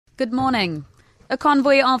Good morning. A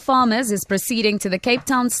convoy of farmers is proceeding to the Cape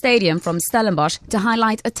Town Stadium from Stellenbosch to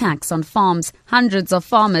highlight attacks on farms. Hundreds of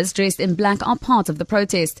farmers dressed in black are part of the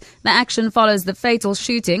protest. The action follows the fatal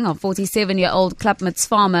shooting of 47-year-old Klapmuts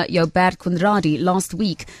farmer Jobert Konradi last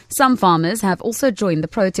week. Some farmers have also joined the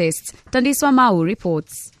protests. Tandiswa Mau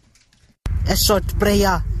reports. A short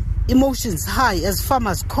prayer, emotions high as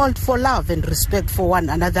farmers called for love and respect for one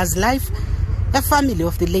another's life. A family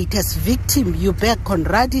of the latest victim, Jobert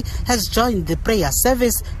Konradi, has joined the prayer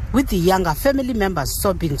service with the younger family members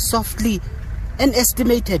sobbing softly. An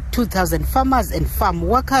estimated 2,000 farmers and farm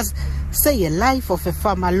workers say a life of a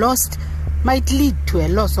farmer lost might lead to a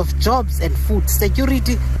loss of jobs and food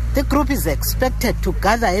security. The group is expected to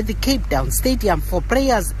gather at the Cape Town Stadium for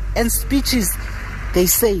prayers and speeches. They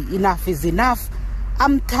say enough is enough.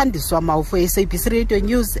 I'm Tandiswa Mau for SABC Radio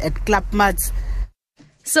News at Klapmuts.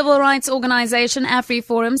 Civil rights organisation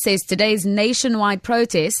AfriForum says today's nationwide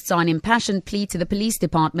protests are an impassioned plea to the police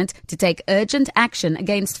department to take urgent action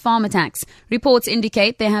against farm attacks. Reports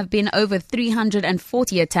indicate there have been over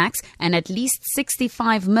 340 attacks and at least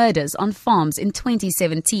 65 murders on farms in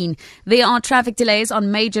 2017. There are traffic delays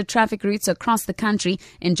on major traffic routes across the country.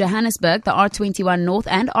 In Johannesburg, the R21 North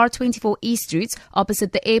and R24 East routes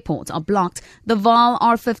opposite the airport are blocked. The Vaal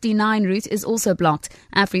R59 route is also blocked.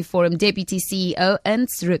 AfriForum Deputy CEO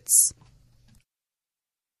Ernst Roots.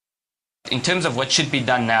 In terms of what should be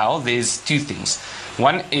done now, there's two things.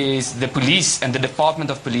 One is the police and the Department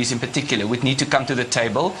of Police in particular would need to come to the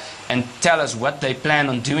table and tell us what they plan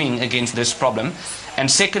on doing against this problem.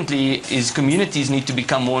 And secondly is communities need to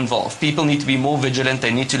become more involved. People need to be more vigilant.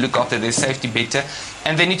 They need to look after their safety better.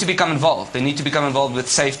 And they need to become involved. They need to become involved with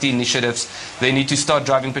safety initiatives. They need to start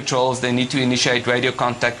driving patrols. They need to initiate radio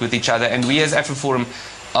contact with each other. And we as AfriForum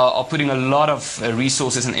are putting a lot of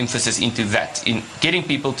resources and emphasis into that, in getting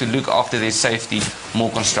people to look after their safety more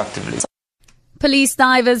constructively. Police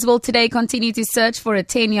divers will today continue to search for a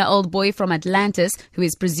 10-year-old boy from Atlantis who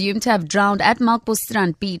is presumed to have drowned at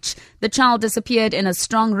Melkbosstrand Beach. The child disappeared in a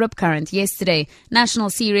strong rip current yesterday. National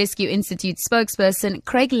Sea Rescue Institute spokesperson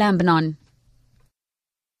Craig Lambinon.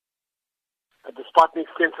 Despite an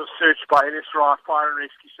extensive search by NSRI, Fire and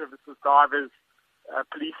Rescue Services divers,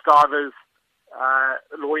 police divers,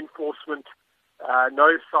 law enforcement,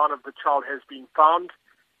 no sign of the child has been found.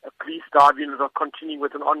 Police dive units are continuing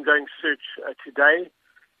with an ongoing search today.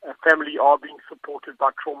 Family are being supported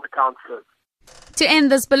by trauma counsellors. To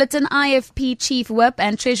end this bulletin, IFP Chief Whip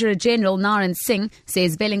and Treasurer General Naren Singh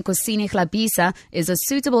says Velenkosini Glabisa is a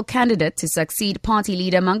suitable candidate to succeed party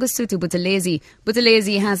leader Mangosuthu Buthelezi.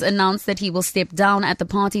 Buthelezi has announced that he will step down at the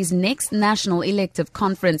party's next national elective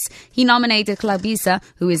conference. He nominated Glabisa,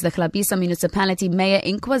 who is the Glabisa municipality mayor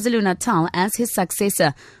in KwaZulu-Natal, as his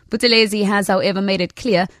successor. Buthelezi has, however, made it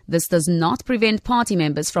clear this does not prevent party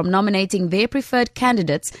members from nominating their preferred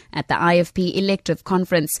candidates at the IFP elective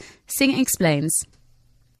conference. Singh explains.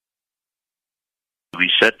 We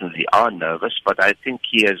certainly are nervous, but I think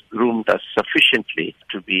he has groomed us sufficiently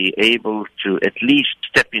to be able to at least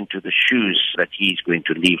step into the shoes that he's going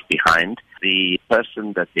to leave behind. The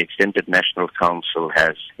person that the Extended National Council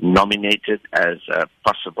has nominated as a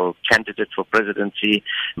possible candidate for presidency,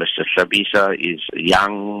 Mr. Glabisa, is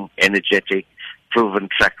young, energetic, proven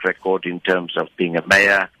track record in terms of being a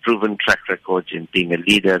mayor, proven track records in being a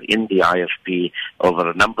leader in the IFP over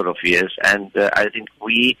a number of years. And I think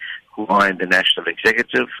we who are in the National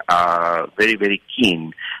Executive are very, very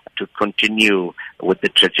keen to continue with the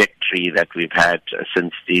trajectory that we've had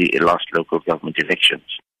since the last local government elections.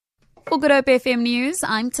 For Good Hope FM News,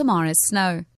 I'm Tamara Snow.